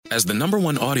As the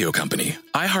 #1 audio company,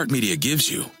 iHeartMedia gives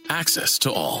you access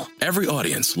to all. Every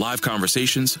audience, live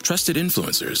conversations, trusted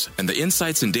influencers, and the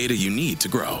insights and data you need to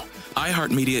grow.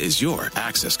 iHeartMedia is your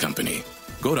access company.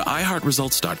 Go to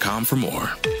iHeartResults.com for more.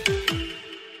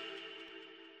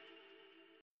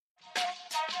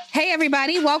 Hey,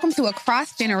 everybody. Welcome to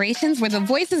Across Generations, where the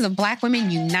voices of Black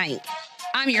women unite.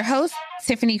 I'm your host,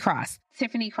 Tiffany Cross.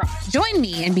 Join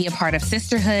me and be a part of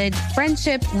sisterhood,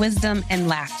 friendship, wisdom, and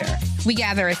laughter. We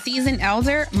gather a seasoned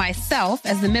elder, myself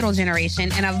as the middle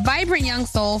generation, and a vibrant young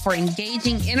soul for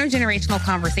engaging intergenerational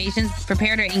conversations.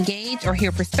 Prepare to engage or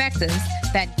hear perspectives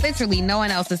that literally no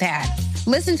one else has had.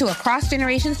 Listen to Across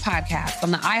Generations podcast on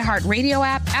the iHeartRadio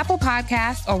app, Apple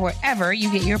Podcasts, or wherever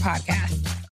you get your podcasts.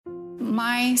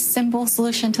 My simple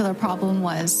solution to the problem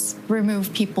was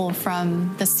remove people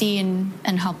from the scene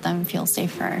and help them feel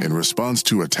safer. In response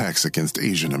to attacks against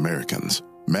Asian Americans,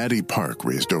 Maddie Park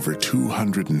raised over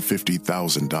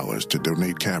 $250,000 to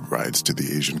donate cab rides to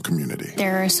the Asian community.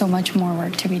 There is so much more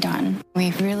work to be done.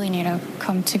 We really need to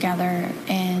come together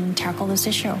and tackle this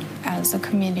issue as a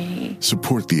community.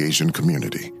 Support the Asian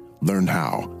community. Learn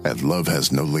how at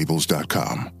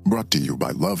lovehasnolabels.com. Brought to you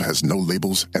by Love Has No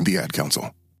Labels and the Ad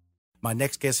Council. My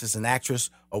next guest is an actress,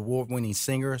 award-winning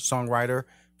singer, songwriter,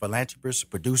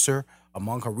 philanthropist, producer.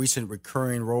 Among her recent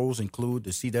recurring roles include the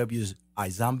CW's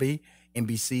iZombie,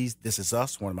 NBC's This Is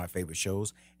Us, one of my favorite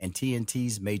shows, and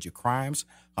TNT's Major Crimes.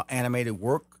 Her animated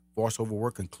work, voiceover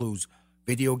work, includes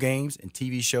video games and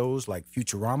TV shows like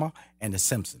Futurama and The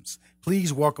Simpsons.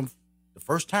 Please welcome, the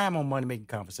first time on Money Making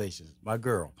Conversations, my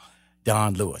girl,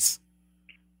 Dawnn Lewis.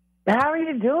 How are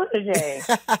you doing today?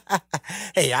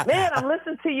 Hey, I'm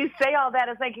listening to you say all that.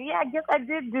 It's like, yeah, I guess I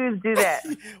did do that.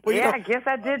 Well, I guess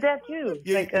I did that too.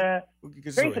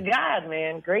 Grace of God,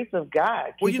 man. Grace of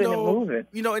God. Keeping it moving.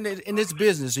 In this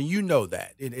business, and you know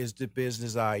that it is the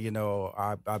business.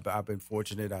 I've been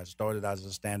fortunate. I started as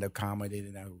a stand-up comedy,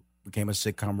 and I became a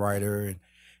sitcom writer, and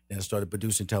then I started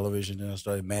producing television, and I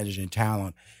started managing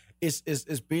talent.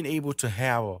 It's being able to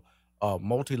have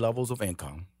multi levels of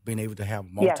income, being able to have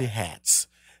multi hats.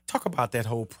 Talk about that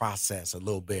whole process a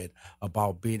little bit,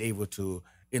 about being able to,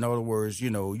 in other words,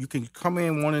 you can come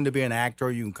in wanting to be an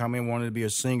actor, you can come in wanting to be a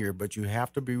singer, but you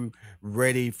have to be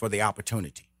ready for the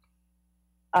opportunity.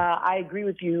 I agree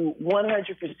with you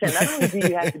 100%. Not only do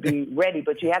you have to be ready,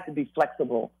 but you have to be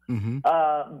flexible,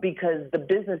 because the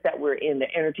business that we're in,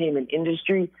 the entertainment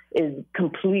industry, is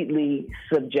completely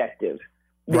subjective.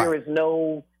 Right. There is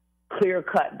no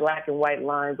clear-cut black and white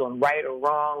lines on right or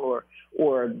wrong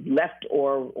or left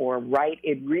or right.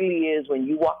 It really is, when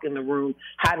you walk in the room,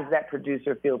 how does that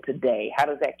producer feel today? How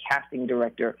does that casting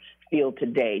director feel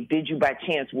today? Did you by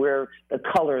chance wear the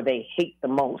color they hate the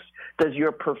most? Does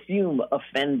your perfume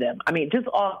offend them? I mean, just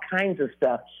all kinds of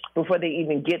stuff before they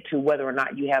even get to whether or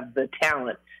not you have the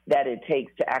talent that it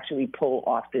takes to actually pull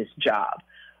off this job.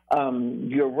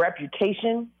 Your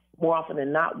reputation, more often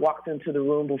than not, walks into the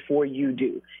room before you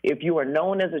do. If you are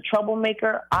known as a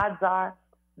troublemaker, odds are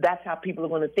that's how people are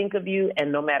going to think of you,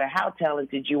 and no matter how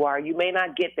talented you are, you may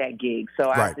not get that gig. So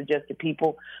I suggest to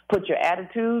people, put your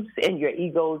attitudes and your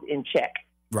egos in check,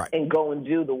 and go and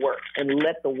do the work, and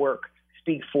let the work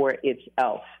speak for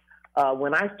itself.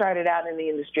 When I started out in the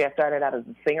industry, I started out as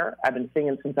a singer. I've been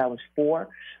singing since I was 4.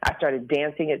 I started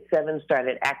dancing at 7,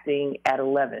 started acting at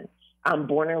 11. I'm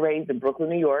born and raised in Brooklyn,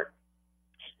 New York.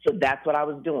 So that's what I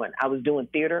was doing. I was doing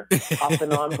theater off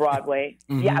and on Broadway.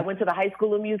 Yeah, I went to the High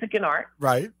School of Music and Art.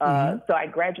 Right. So I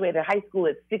graduated high school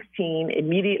at 16,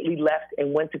 immediately left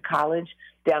and went to college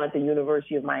down at the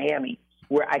University of Miami,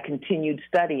 where I continued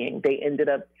studying. They ended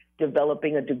up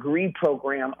developing a degree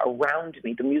program around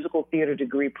me. The musical theater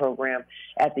degree program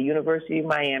at the University of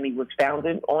Miami was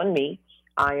founded on me.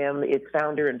 I am its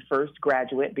founder and first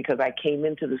graduate because I came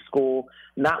into the school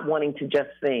not wanting to just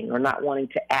sing or not wanting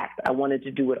to act. I wanted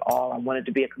to do it all. I wanted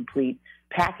to be a complete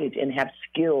package and have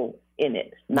skill in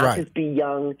it, not just be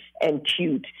young and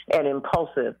cute and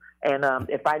impulsive. And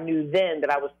if I knew then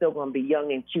that I was still going to be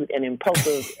young and cute and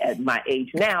impulsive at my age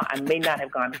now, I may not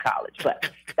have gone to college. But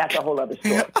that's a whole other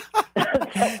story.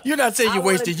 You're not saying you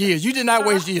wasted years. You did not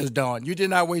waste years, Dawnn. You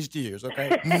did not waste years,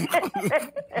 okay?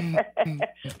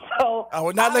 So I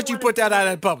will not let you put that out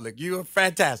in public. You are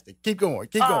fantastic. Keep going.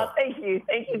 Keep going. Thank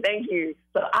you.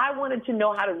 So I wanted to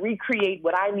know how to recreate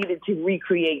what I needed to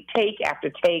recreate, take after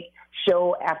take,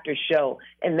 show after show.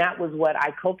 And that was what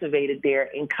I cultivated there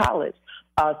in college.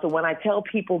 So when I tell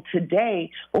people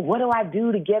today, well, what do I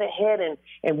do to get ahead and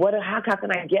how can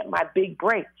I get my big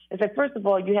break? It's like, first of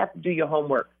all, you have to do your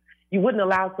homework. You wouldn't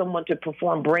allow someone to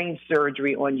perform brain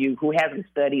surgery on you who hasn't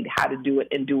studied how to do it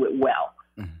and do it well.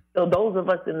 So those of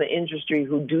us in the industry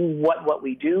who do what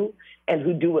we do and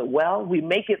who do it well, we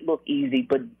make it look easy,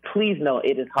 but please know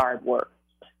it is hard work.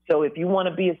 So if you want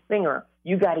to be a singer,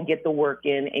 you got to get the work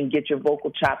in and get your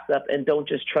vocal chops up, and don't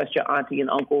just trust your auntie and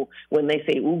uncle when they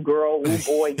say, ooh, girl, ooh,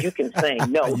 boy, you can sing.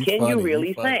 No, you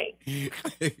really sing?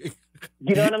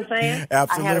 You know what I'm saying?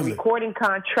 Absolutely. I had a recording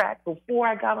contract before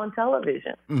I got on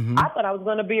television. Mm-hmm. I thought I was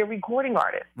going to be a recording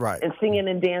artist and singing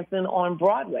and dancing on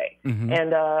Broadway. Mm-hmm.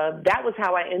 And that was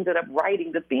how I ended up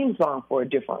writing the theme song for A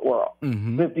Different World.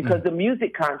 Mm-hmm. Because the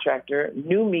music contractor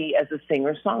knew me as a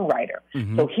singer-songwriter.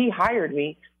 Mm-hmm. So he hired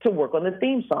me to work on the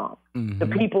theme song. Mm-hmm. The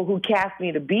people who cast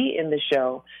me to be in the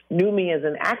show knew me as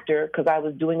an actor because I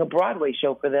was doing a Broadway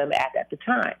show for them at the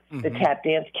time, the Tap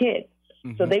Dance Kid.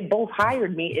 Mm-hmm. So they both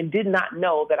hired me and did not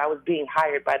know that I was being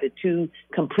hired by the two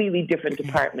completely different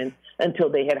departments until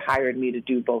they had hired me to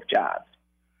do both jobs.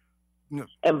 No.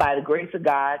 And by the grace of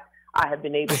God, I have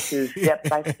been able to step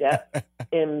by step,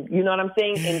 and you know what I'm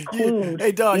saying, include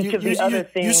Dawnn, each of the other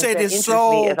things that interest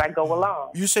me as I go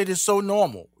along. You say this so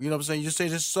normal, you know what I'm saying? You say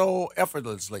this so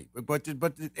effortlessly, but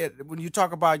when you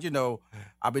talk about,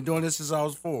 I've been doing this since I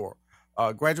was 4.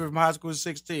 Graduated from high school at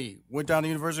 16. Went down to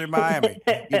the University of Miami.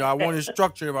 I wanted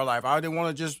structure in my life. I didn't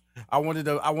want to just. I wanted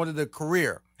a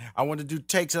career. I wanted to do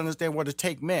takes, understand what a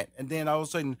take meant, and then all of a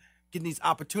sudden getting these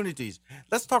opportunities.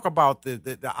 Let's talk about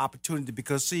the opportunity,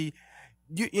 because see,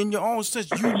 you, in your own sense,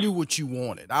 you knew what you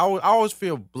wanted. I always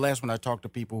feel blessed when I talk to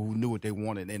people who knew what they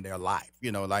wanted in their life.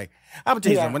 Like I'm gonna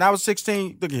tell you something. When I was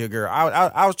 16, look here, girl.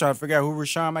 I was trying to figure out who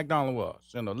Rashawn McDonald was.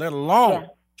 Let alone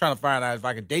trying to find out if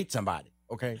I could date somebody.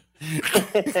 Okay.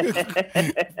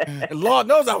 And Lord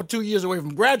knows I was 2 years away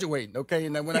from graduating. Okay.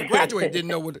 And then when I graduated, didn't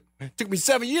know what it took me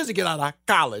 7 years to get out of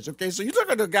college. Okay. So you look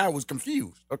at the guy who was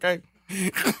confused. Okay.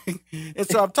 And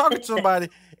so I'm talking to somebody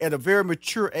at a very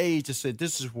mature age that said,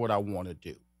 this is what I want to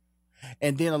do.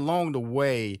 And then along the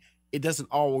way, it doesn't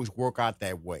always work out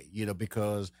that way,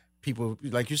 because people,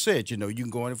 like you said, you can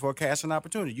go in for a casting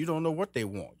opportunity. You don't know what they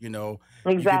want,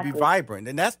 Exactly. You can be vibrant.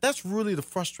 And that's really the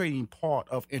frustrating part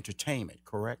of entertainment,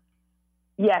 correct?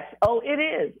 Yes. Oh, it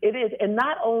is. It is. And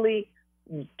not only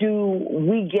do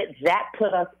we get that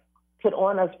put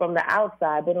on us from the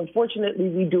outside, but unfortunately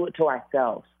we do it to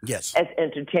ourselves. Yes. As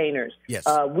entertainers. Yes.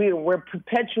 We're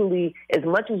perpetually, as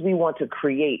much as we want to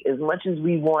create, as much as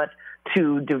we want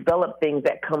to develop things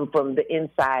that come from the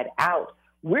inside out,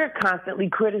 we're constantly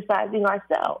criticizing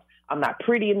ourselves. I'm not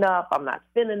pretty enough. I'm not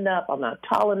thin enough. I'm not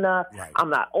tall enough. Right. I'm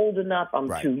not old enough.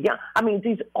 I'm too young. I mean,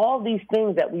 all these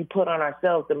things that we put on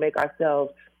ourselves to make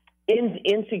ourselves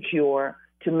insecure,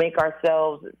 to make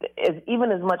ourselves,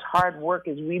 even as much hard work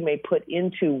as we may put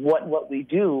into what we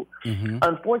do,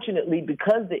 unfortunately,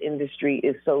 because the industry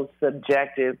is so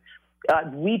subjective,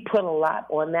 we put a lot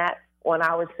on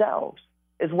ourselves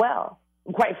as well.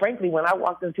 Quite frankly, when I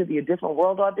walked into the A Different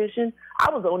World audition,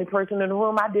 I was the only person in the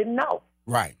room I didn't know.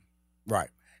 Right.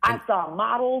 I saw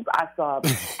models. I saw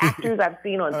actors I've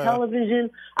seen on television.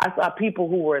 I saw people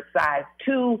who were size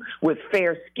 2 with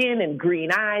fair skin and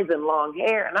green eyes and long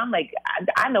hair. And I'm like,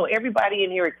 I know everybody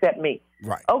in here except me.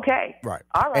 Right. Okay. Right.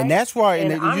 All right. And that's why,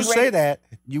 and you say that,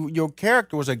 your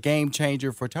character was a game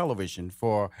changer for television.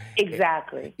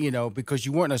 Exactly. Because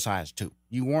you weren't a size 2.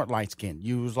 You weren't light-skinned.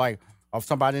 You was like of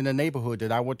somebody in the neighborhood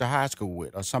that I went to high school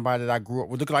with, or somebody that I grew up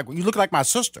with. You look like my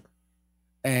sister.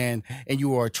 And you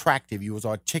were attractive. You was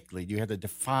articulate. You had a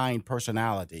defined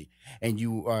personality, and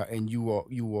you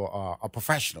were a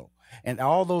professional. And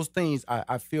all those things,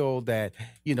 I feel that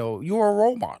you were a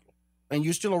role model, and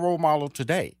you're still a role model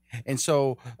today. And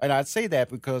so, and I'd say that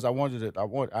because I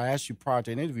asked you prior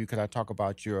to an interview, could I talk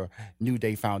about your New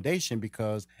Day Foundation,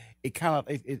 because it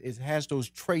has those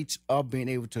traits of being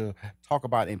able to talk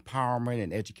about empowerment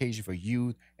and education for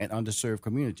youth and underserved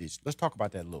communities. Let's talk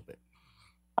about that a little bit.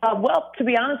 Well, to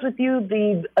be honest with you,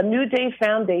 the New Day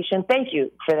Foundation, thank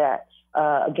you for that.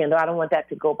 Again, I don't want that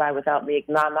to go by without me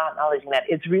not acknowledging that.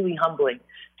 It's really humbling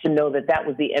to know that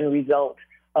was the end result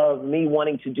of me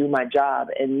wanting to do my job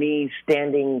and me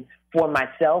standing for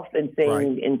myself and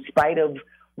saying, in spite of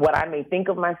what I may think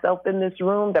of myself in this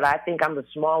room, that I think I'm the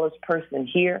smallest person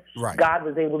here. Right. God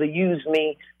was able to use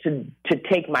me to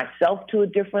take myself to a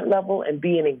different level and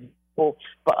be an example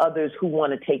for others who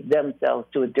want to take themselves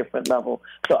to a different level.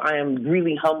 So I am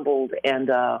really humbled and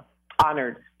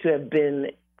honored to have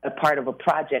been a part of a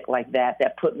project like that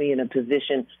put me in a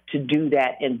position to do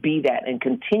that and be that and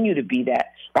continue to be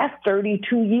that. That's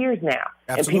 32 years now.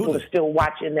 and people are still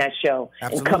watching that show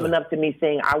and coming up to me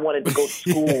saying, I wanted to go to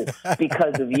school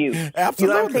because of you. Absolutely. You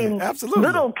know what I'm saying? Absolutely.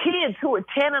 Little kids who are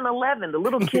 10 and 11, the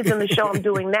little kids in the show I'm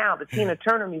doing now, the Tina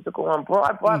Turner musical on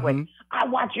Broadway. Mm-hmm. I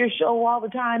watch your show all the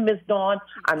time, Miss Dawnn.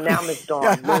 I'm now Miss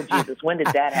Dawnn. Lord Jesus, when did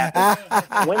that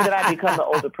happen? When did I become an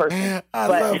older person? I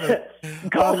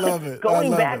love it.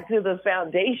 Going back to the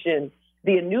foundation,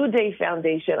 the A New Day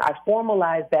Foundation, I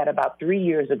formalized that about 3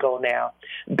 years ago now,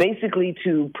 basically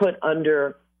to put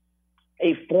under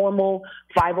a formal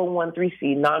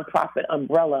 501(c)(3) nonprofit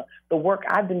umbrella the work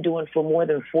I've been doing for more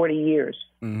than 40 years.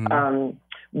 Mm-hmm.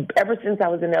 Ever since I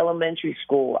was in elementary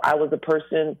school, I was a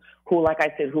person who, like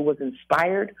I said, who was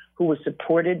inspired, who was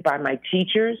supported by my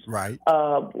teachers, right?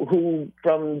 Who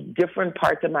from different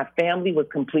parts of my family was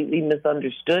completely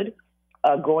misunderstood.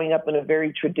 Growing up in a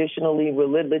very traditionally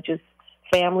religious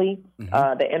family,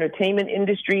 mm-hmm. The entertainment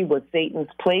industry was Satan's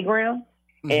playground,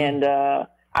 mm-hmm. and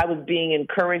I was being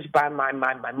encouraged by my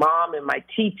mom and my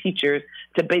teachers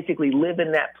to basically live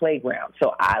in that playground.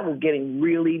 So I was getting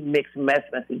really mixed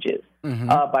messages. Mm-hmm.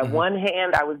 By mm-hmm. one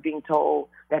hand, I was being told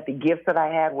that the gifts that I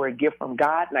had were a gift from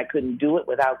God, and I couldn't do it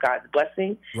without God's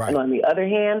blessing. Right. And on the other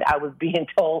hand, I was being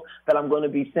told that I'm going to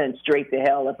be sent straight to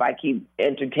hell if I keep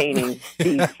entertaining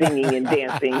these singing and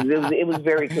dancing. It was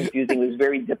very confusing. It was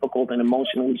very difficult and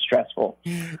emotionally stressful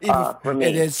for me.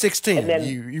 And then 16, and then,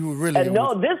 you were really...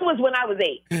 No, this was when I was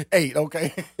 8. 8,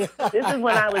 okay. This is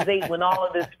when I was 8, when all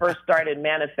of this first started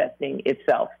manifesting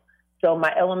itself. So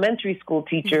my elementary school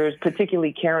teachers,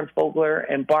 particularly Karen Fogler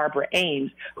and Barbara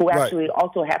Ames, who actually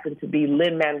also happened to be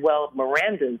Lin-Manuel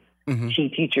Miranda's mm-hmm. key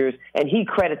teachers, and he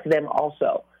credits them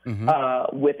also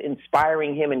mm-hmm. With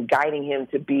inspiring him and guiding him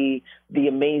to be the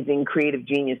amazing creative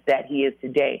genius that he is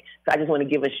today. So I just want to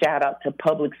give a shout out to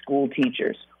public school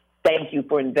teachers. Thank you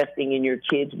for investing in your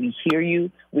kids. We hear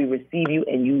you, we receive you,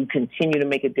 and you continue to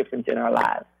make a difference in our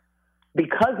lives.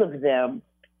 Because of them,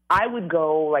 I would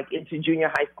go into junior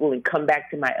high school and come back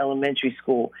to my elementary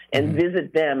school and mm-hmm.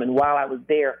 visit them. And while I was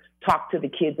there, talk to the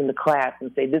kids in the class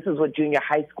and say, this is what junior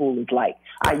high school is like.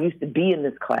 I used to be in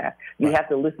this class. You have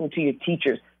to listen to your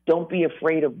teachers. Don't be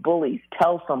afraid of bullies.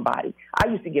 Tell somebody. I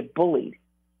used to get bullied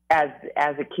as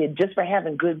a kid just for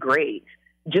having good grades,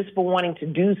 just for wanting to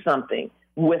do something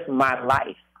with my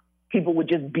life. People would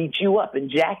just beat you up and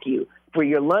jack you for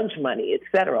your lunch money, et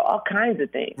cetera, all kinds of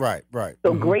things. Right.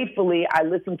 So mm-hmm. gratefully, I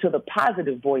listen to the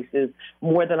positive voices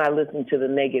more than I listen to the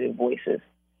negative voices.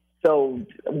 So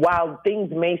while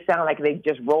things may sound like they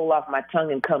just roll off my tongue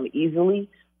and come easily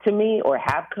to me or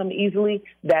have come easily,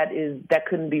 that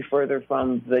couldn't be further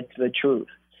from the truth.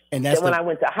 And that's when I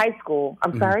went to high school.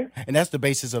 I'm mm-hmm. sorry. And that's the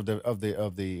basis of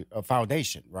the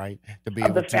foundation, right?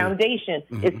 The foundation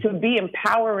mm-hmm. is to be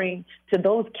empowering to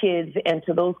those kids and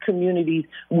to those communities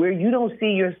where you don't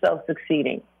see yourself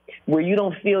succeeding, where you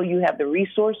don't feel you have the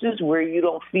resources, where you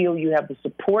don't feel you have the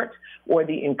support or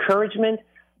the encouragement.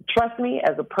 Trust me,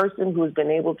 as a person who has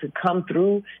been able to come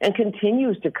through and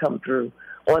continues to come through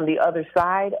on the other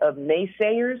side of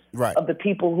naysayers, right. of the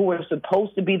people who are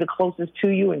supposed to be the closest to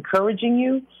you, encouraging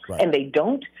you, right. and they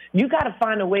don't, you got to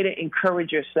find a way to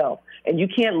encourage yourself. And you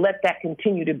can't let that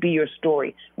continue to be your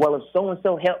story. Well, if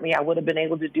so-and-so helped me, I would have been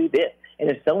able to do this. And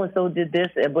if so-and-so did this.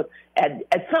 But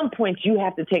at some point, you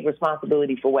have to take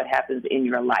responsibility for what happens in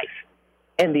your life.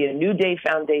 And the A New Day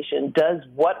Foundation does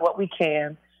what we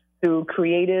can through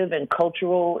creative and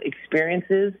cultural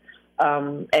experiences,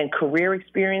 and career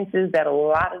experiences that a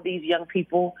lot of these young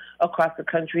people across the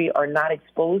country are not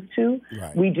exposed to.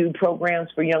 Right. We do programs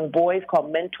for young boys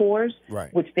called Mentors,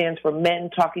 right. which stands for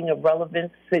Men Talking of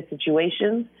Relevant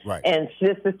Situations, right. and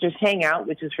Sisters Hangout,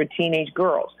 which is for teenage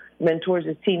girls. Mentors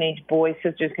is teenage boys,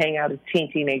 Sisters Hangout is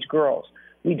teenage girls.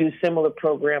 We do similar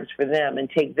programs for them and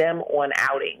take them on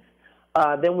outings.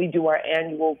 Then we do our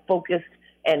annual Focused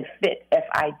and Fit,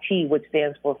 FIT, which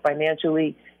stands for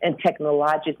Financially and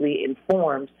Technologically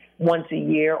Informed, once a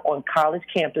year on college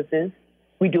campuses.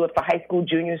 We do it for high school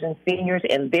juniors and seniors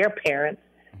and their parents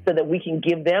so that we can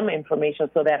give them information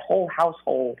so that whole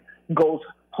household goes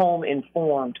home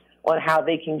informed on how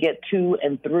they can get to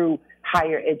and through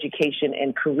higher education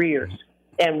and careers.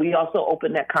 And we also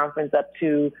open that conference up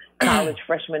to college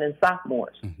freshmen and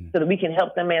sophomores so that we can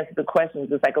help them answer the questions.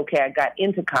 It's like, okay, I got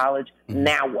into college,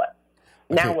 now what?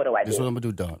 Now what do I do? This is what I'm going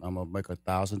to do, Dawnn. I'm going to make a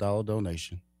 $1,000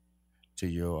 donation to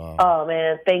your oh,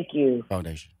 man, thank you.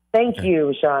 Foundation. Thank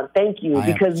you, Sean. Thank you.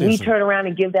 Because we turn around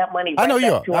and give that money right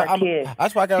back to our kids.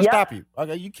 That's why I got to stop you.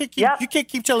 Okay, you can't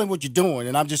keep telling what you're doing,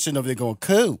 and I'm just sitting over there going,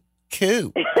 cool.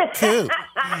 You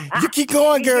keep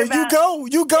going, girl. You go.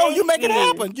 You make it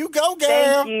happen. You go, girl.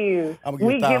 Thank you.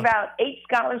 We give out 8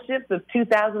 scholarships of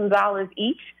 $2,000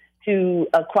 each to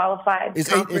a qualified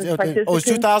conference participant. Oh, it's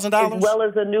 $2,000? As well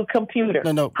as a new computer.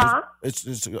 No. Huh? It's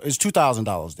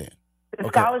 $2,000 then. The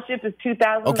scholarship is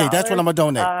 $2,000. Okay, that's what I'm going to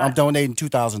donate. I'm donating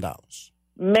 $2,000.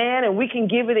 Man, and we can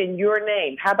give it in your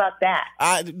name. How about that?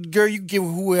 Girl, you can give it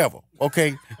whoever.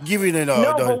 Okay, give it in.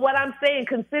 But what I'm saying,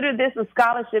 consider this a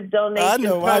scholarship donation. I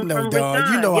know,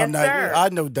 Dawnn. You know yes, I'm not. Sir. I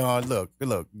know, Dawnn.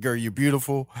 Look, girl, you're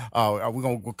beautiful. We're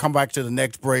gonna come back to the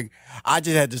next break. I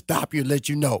just had to stop you and let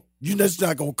you know. You're just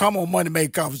not gonna come on Money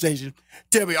Made Conversation.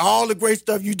 Tell me all the great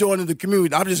stuff you're doing in the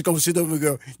community. I'm just gonna sit over and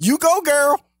go, you go,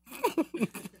 girl.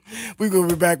 We're gonna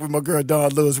be back with my girl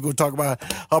Dawnn Lewis. We're gonna talk about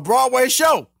her Broadway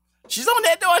show. She's on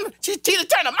there doing. She's Tina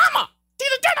Turner, mama.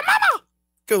 Tina Turner, mama.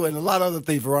 Cool, and a lot of other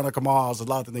things. Veronica Mars, a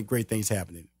lot of great things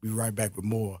happening. We'll be right back with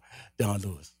more Dawnn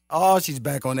Lewis. Oh, she's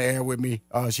back on the air with me.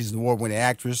 She's an award-winning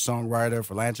actress, songwriter,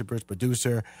 philanthropist,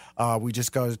 producer. We just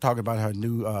started talking about her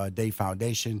new Day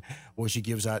Foundation, where she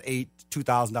gives out 8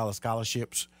 $2,000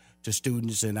 scholarships to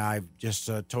students, and I just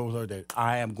told her that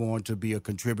I am going to be a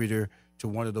contributor to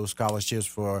one of those scholarships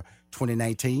for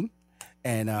 2019.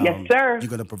 And yes, sir. You're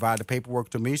going to provide the paperwork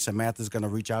to me. Samantha's going to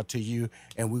reach out to you,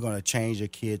 and we're going to change a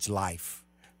kid's life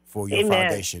for your Amen.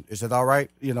 foundation. Is that all right?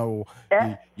 You know,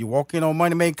 you walk in on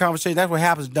Money Making Conversation. That's what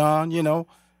happens, Dawnn. You know,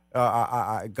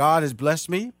 God has blessed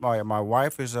me. My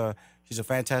wife is she's a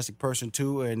fantastic person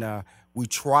too, and we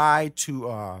try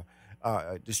to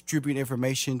distribute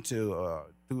information to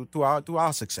through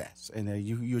our success. And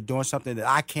you're doing something that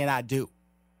I cannot do,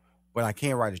 but I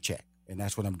can write a check, and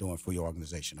that's what I'm doing for your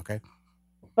organization. Okay.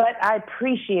 But I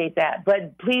appreciate that.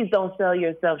 But please don't sell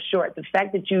yourself short. The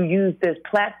fact that you use this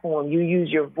platform, you use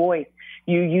your voice,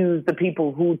 you use the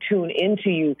people who tune into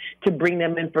you to bring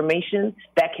them information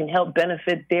that can help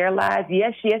benefit their lives.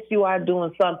 Yes, you are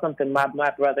doing something, my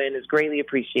brother, and it's greatly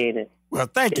appreciated. Well,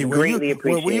 thank you. Greatly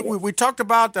appreciated. We talked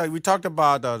about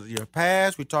your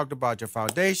past. We talked about your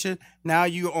foundation. Now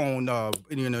you own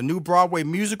in a new Broadway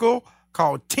musical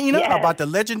called Tina, about the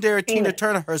legendary Tina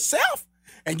Turner herself.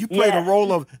 And you played the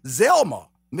role of Zelma,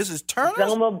 Mrs. Turner?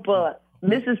 Zelma Bullock,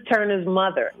 Mrs. Turner's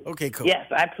mother. Okay, cool. Yes,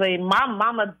 I played my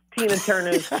mama, Tina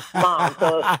Turner's mom.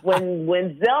 So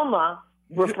when Zelma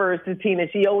refers to Tina,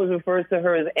 she always refers to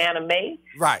her as Anna Mae.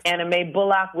 Right. Anna Mae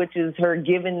Bullock, which is her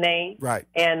given name. Right.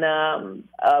 And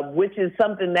which is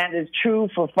something that is true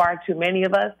for far too many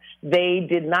of us. They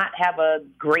did not have a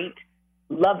great,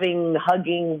 loving,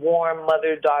 hugging, warm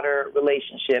mother-daughter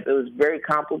relationship. It was very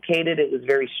complicated. It was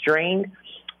very strained.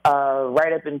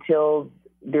 Right up until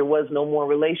there was no more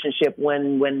relationship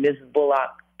when Mrs.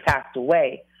 Bullock passed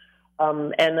away.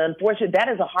 And unfortunately, that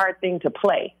is a hard thing to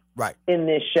play in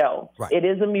this show. Right. It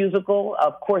is a musical.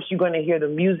 Of course, you're going to hear the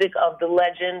music of the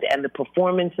legend and the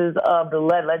performances of the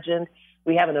legend.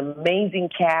 We have an amazing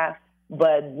cast,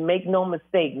 but make no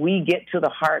mistake, we get to the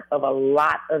heart of a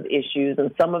lot of issues,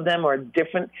 and some of them are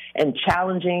different and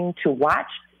challenging to watch.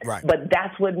 Right. But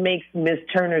that's what makes Miss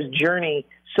Turner's journey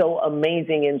so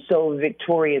amazing and so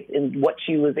victorious in what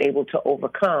she was able to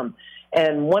overcome.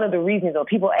 And one of the reasons,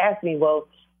 people ask me, well,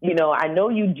 you know, I know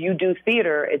you do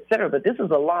theater, et cetera, but this is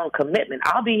a long commitment.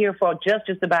 I'll be here for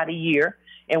just about a year,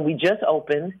 and we just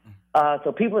opened.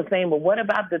 So people are saying, well, what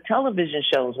about the television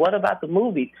shows? What about the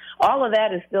movies? All of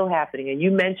that is still happening. And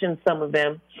you mentioned some of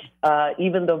them.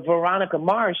 Even the Veronica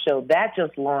Mars show, that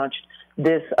just launched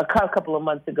a couple of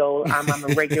months ago. I'm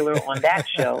a regular on that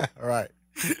show. Right.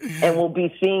 And we'll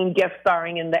be seeing guest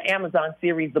starring in the Amazon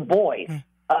series The Boys,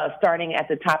 starting at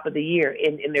the top of the year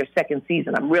in their second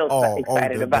season. I'm real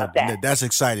excited about that. That's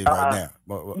exciting right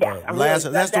now.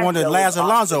 That's the one that Laz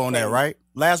Alonso on there, right?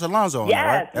 Laz Alonso on there,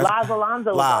 right? Yes, Laz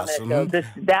Alonso on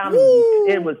that show.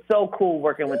 It was so cool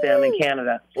working with them in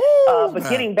Canada. But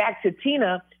getting back to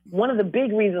Tina, one of the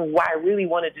big reasons why I really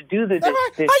wanted to do this How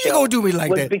you gonna do me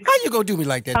like that? Because, how you gonna do me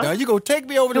like that, Dawnn? You gonna take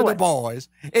me over to the boys,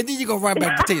 and then you gonna run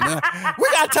back to Tina. We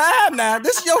got time now.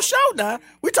 This is your show now.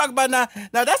 We talk about now.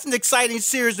 Now that's an exciting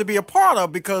series to be a part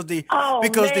of because the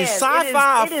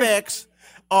sci-fi effects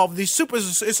of the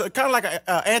it's kind of like an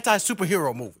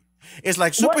anti-superhero movie. It's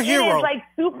like superhero. Well, it is like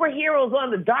superheroes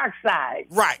on the dark side,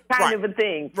 kind of a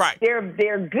thing. Right. They're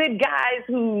good guys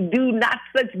who do not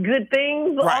such good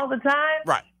things all the time.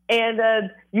 Right.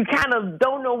 And you kind of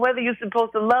don't know whether you're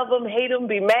supposed to love them, hate them,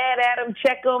 be mad at them,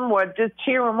 check them, or just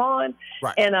cheer them on.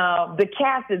 Right. And the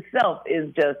cast itself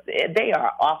is they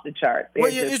are off the charts.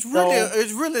 It's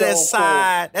really that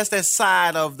side. That's that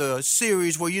side of the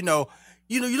series where you look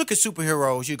at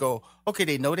superheroes. You go, okay,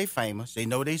 they know they're famous. They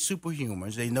know they're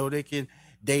superhumans. They know they can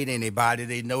date anybody.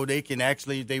 They know they can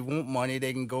actually, if they want money,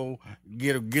 they can go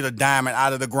get a diamond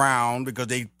out of the ground because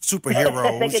they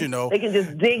superheroes, They can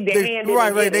just dig their hand in.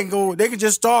 Right. They can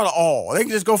just start oil. They can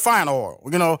just go find oil,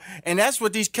 And that's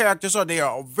what these characters are. They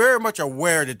are very much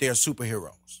aware that they're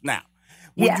superheroes. Now,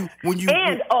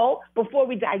 before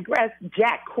we digress,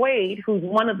 Jack Quaid, who's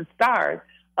one of the stars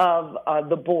of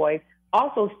The Boys,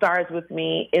 also stars with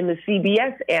me in the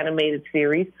CBS animated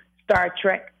series Star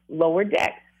Trek Lower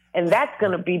Decks. And that's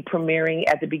going to be premiering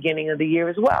at the beginning of the year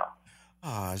as well.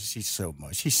 She's so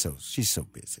busy.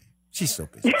 She's so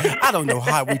busy. I don't know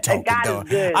how we talking, God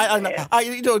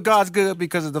is good. God's good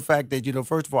because of the fact that,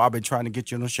 first of all, I've been trying to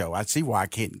get you on the show. I see why I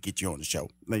can't get you on the show.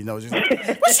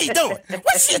 What's she doing?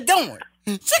 What's she doing?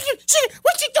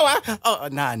 What you doing?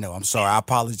 I know. I'm sorry. I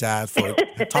apologize for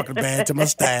talking bad to my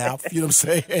staff. You know what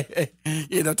I'm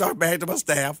saying? Talking bad to my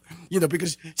staff.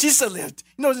 Because she's suddenly,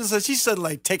 she's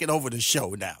suddenly taking over the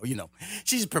show now.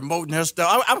 She's promoting her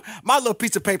stuff. My little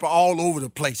piece of paper all over the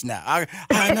place now. I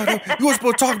know you were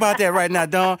supposed to talk about that right now,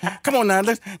 Dawn. Come on now.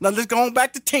 Let's go on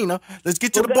back to Tina. Let's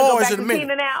get to the boys in a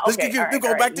minute. Let's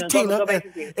go back to Tina.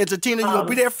 It's a Tina. You're gonna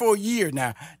be there for a year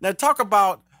now. Now talk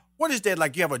about. What is that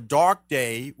like? You have a dark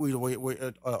day.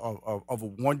 Of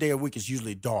 1 day a week is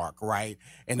usually dark, right?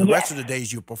 And the rest of the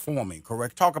days you're performing,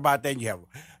 correct? Talk about that.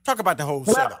 Talk about the whole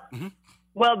setup. Mm-hmm.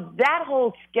 Well, that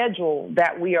whole schedule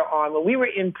that we are on, when we were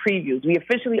in previews, we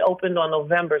officially opened on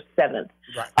November 7th.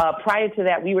 Right. Prior to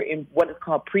that, we were in what is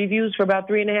called previews for about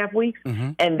 3.5 weeks.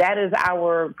 Mm-hmm. And that is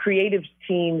our creative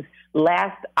team's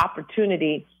last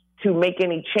opportunity to make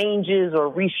any changes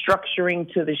or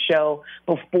restructuring to the show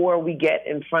before we get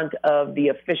in front of the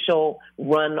official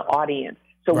run audience.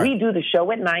 So we do the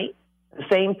show at night, the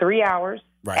same 3 hours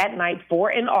at night for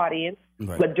an audience.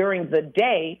 Right. But during the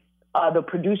day, the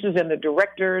producers and the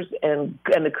directors and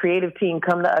the creative team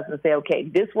come to us and say, okay,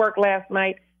 this worked last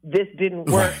night. This didn't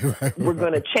work. We're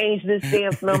going to change this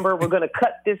dance number. We're going to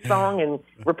cut this song and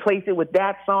replace it with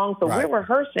that song. So we're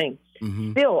rehearsing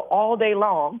still all day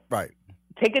long. Right.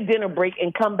 Take a dinner break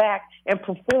and come back and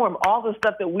perform all the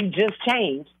stuff that we just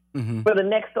changed for the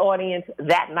next audience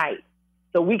that night.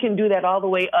 So we can do that all the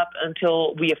way up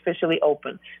until we officially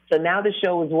open. So now the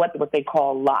show is what they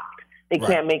call locked. They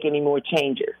can't make any more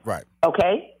changes. Right.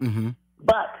 Okay? Mm-hmm.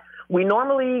 But we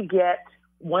normally get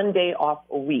 1 day off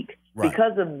a week. Right.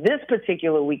 Because of this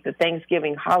particular week, the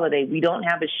Thanksgiving holiday, we don't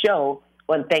have a show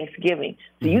on Thanksgiving.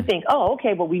 So you think,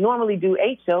 but we normally do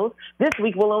 8 shows. This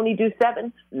week we'll only do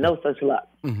 7. No such luck.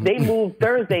 Mm-hmm. They moved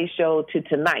Thursday's show to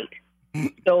tonight.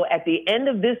 So at the end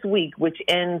of this week, which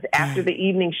ends after the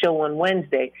evening show on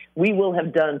Wednesday, we will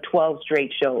have done 12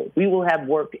 straight shows. We will have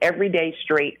worked every day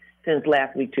straight since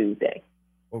last week Tuesday.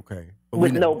 Okay.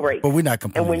 With no break. But we're not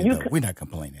complaining, we're not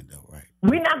complaining, though, right?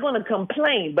 We're not going to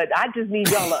complain, but I just need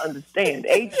y'all to understand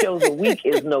 8 shows a week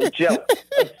is no joke.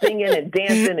 Of singing and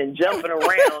dancing and jumping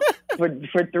around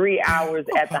for 3 hours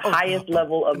at the highest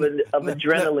level of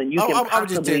adrenaline you can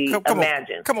possibly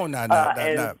imagine. Come on now,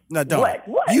 Dawn.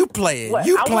 What? You playing. What?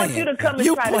 You I playing. want you to come and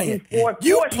try to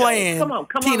do four playing. Come on,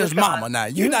 Tina's Rashawn. mama now.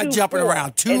 You're not jumping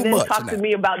around too and then much talk now. to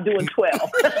me about doing 12.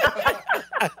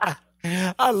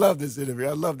 I love this interview.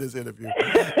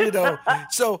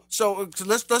 So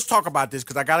let's talk about this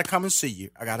because I got to come and see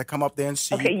you. I got to come up there and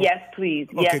see you. Okay, yes, please.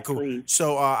 Okay, yes, cool. Please.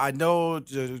 So I know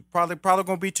probably going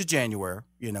to be to January.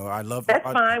 I love That's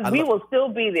fine. We will still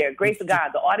be there. Grace of God.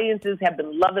 The audiences have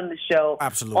been loving the show.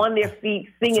 Absolutely. On their feet,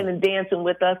 singing and dancing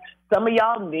with us. Some of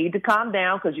y'all need to calm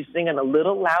down because you're singing a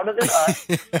little louder than us.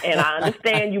 And I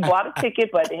understand you bought a ticket,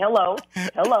 but hello.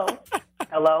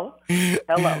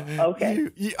 Okay.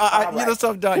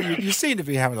 Something, Dawn, you seem to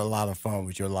be having a lot of fun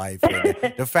with your life.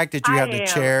 The fact that you have the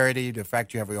charity, the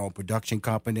fact you have your own production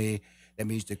company, that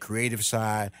means the creative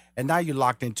side, and now you're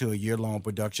locked into a year-long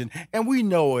production. And we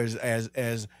know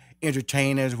as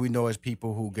entertainers, we know as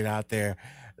people who get out there,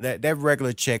 that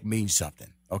regular check means something.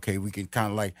 Okay, we can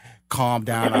kind of like calm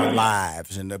down our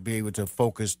lives and be able to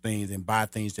focus things and buy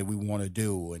things that we want to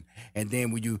do. And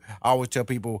then I always tell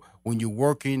people when you're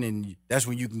working, and that's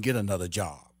when you can get another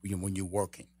job, when you're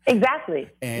working. Exactly.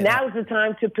 And now is the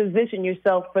time to position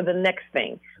yourself for the next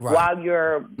thing. Right. While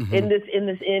you're in this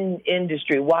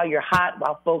industry, while you're hot,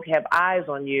 while folk have eyes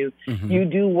on you, you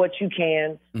do what you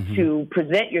can to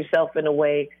present yourself in a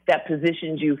way that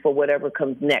positions you for whatever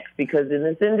comes next. Because in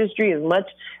this industry, as much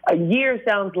a year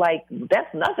sounds like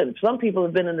that's nothing. Some people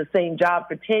have been in the same job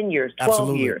for 10 years,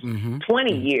 12 years,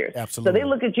 20 years. Absolutely. So they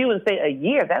look at you and say, a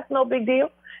year, that's no big deal.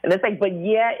 And it's like, but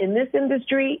yeah, in this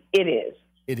industry, it is.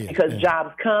 It is. Because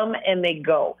jobs come and they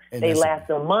go. And they last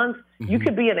a month, You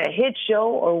could be in a hit show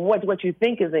or what you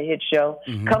think is a hit show,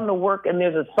 come to work, and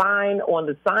there's a sign on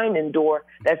the sign-in door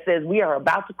that says we are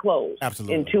about to close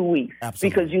in 2 weeks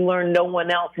because you learn no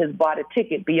one else has bought a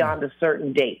ticket beyond a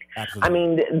certain date. I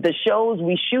mean, the shows,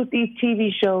 we shoot these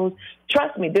TV shows.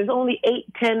 Trust me, there's only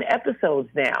 8-10 episodes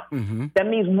now. That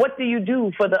means what do you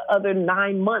do for the other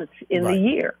 9 months in the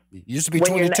year? It used to be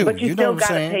 22. But you still got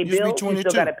to pay bills. You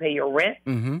still got to pay your rent.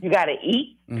 You got to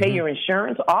eat, pay your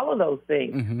insurance, all of those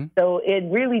things. So it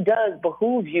really does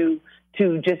behoove you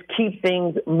to just keep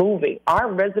things moving. Our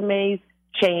resumes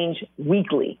change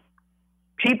weekly.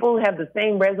 People have the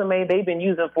same resume they've been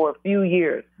using for a few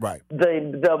years. Right. I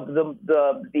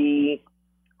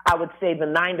would say the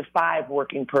 9-to-5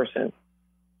 working person,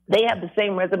 they have the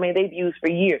same resume they've used for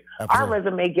years. Our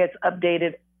resume gets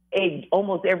updated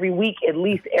almost every week, at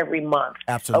least every month,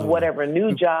 of whatever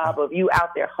new job, of you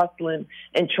out there hustling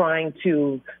and trying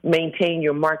to maintain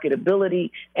your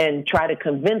marketability and try to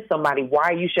convince somebody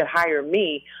why you should hire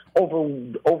me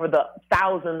over the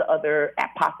 1,000 other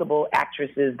possible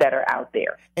actresses that are out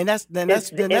there. And it's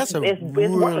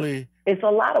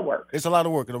a lot of work. It's a lot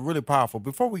of work and really powerful.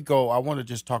 Before we go, I want to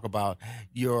just talk about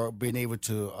your being able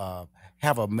to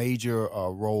have a major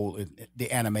role in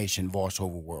the animation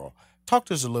voiceover world. Talk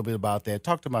to us a little bit about that.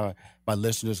 Talk to my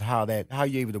listeners how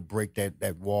you're able to break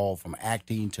that wall from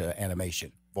acting to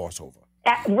animation voiceover.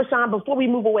 Rushion, before we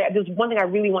move away, there's one thing I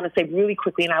really want to say really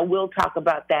quickly, and I will talk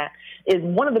about that, is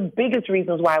one of the biggest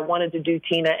reasons why I wanted to do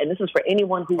Tina, and this is for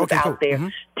anyone who was out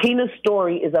there. Tina's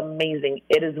story is amazing.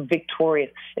 It is victorious.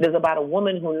 It is about a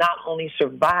woman who not only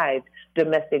survived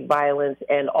domestic violence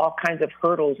and all kinds of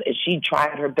hurdles as she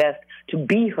tried her best to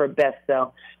be her best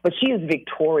self, but she is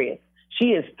victorious. She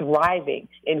is thriving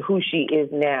in who she is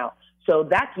now. So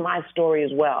that's my story as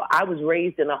well. I was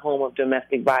raised in a home of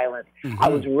domestic violence. I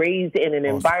was raised in an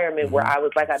environment where I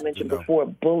was, like I mentioned before,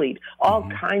 bullied, all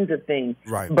kinds of things.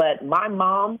 Right. But my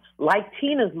mom, like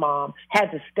Tina's mom,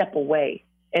 had to step away.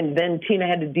 And then Tina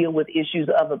had to deal with issues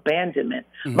of abandonment.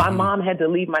 My mom had to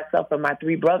leave myself and my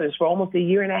 3 brothers for almost a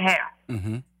year and a half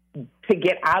to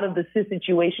get out of the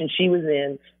situation she was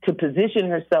in, to position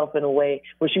herself in a way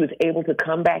where she was able to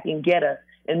come back and get us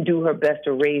and do her best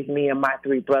to raise me and my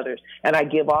 3 brothers. And I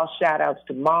give all shout-outs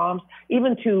to moms,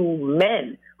 even to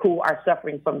men who are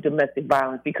suffering from domestic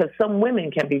violence, because some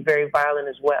women can be very violent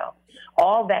as well.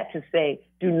 All that to say,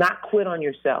 do not quit on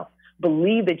yourself.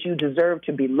 Believe that you deserve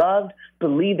to be loved.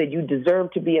 Believe that you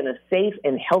deserve to be in a safe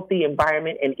and healthy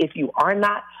environment. And if you are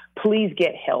not, please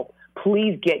get help.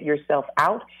 Please get yourself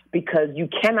out, because you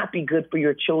cannot be good for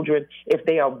your children if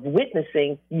they are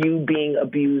witnessing you being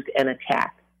abused and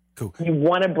attacked. Cool. You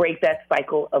want to break that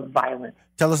cycle of violence.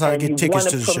 Tell us how to get tickets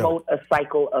to the show. You want to promote a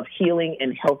cycle of healing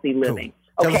and healthy living.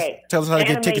 Cool. Okay. Tell us how to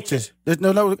get tickets to.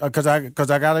 No, because I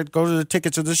got to go to the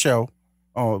tickets to the show.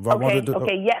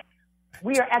 Okay, yes.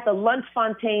 We are at the Lunch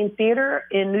Fontaine Theater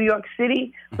in New York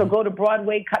City. So go to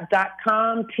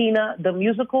Broadway.com, Tina the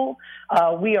Musical.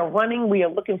 We are running. We are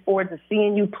looking forward to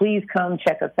seeing you. Please come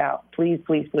check us out. Please,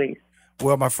 please, please.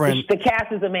 Well, my friend. The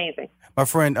cast is amazing. My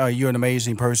friend, you're an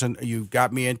amazing person. You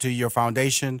got me into your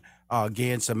foundation.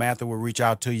 Again, Samantha will reach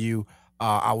out to you.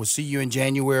 I will see you in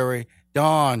January.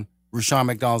 Dawnn, Rushion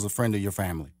McDonald's a friend of your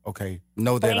family. Okay,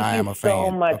 know that I am a fan. Thank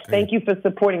you so much. Okay? Thank you for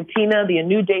supporting Tina, the A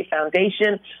New Day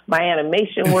Foundation, my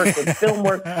animation work and film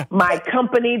work, my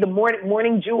company, the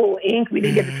Morning Jewel Inc. We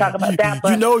didn't get to talk about that,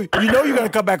 but you know you're gonna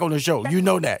come back on the show. You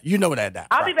know that. You know that now.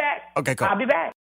 I'll be back. Okay, cool. I'll be back.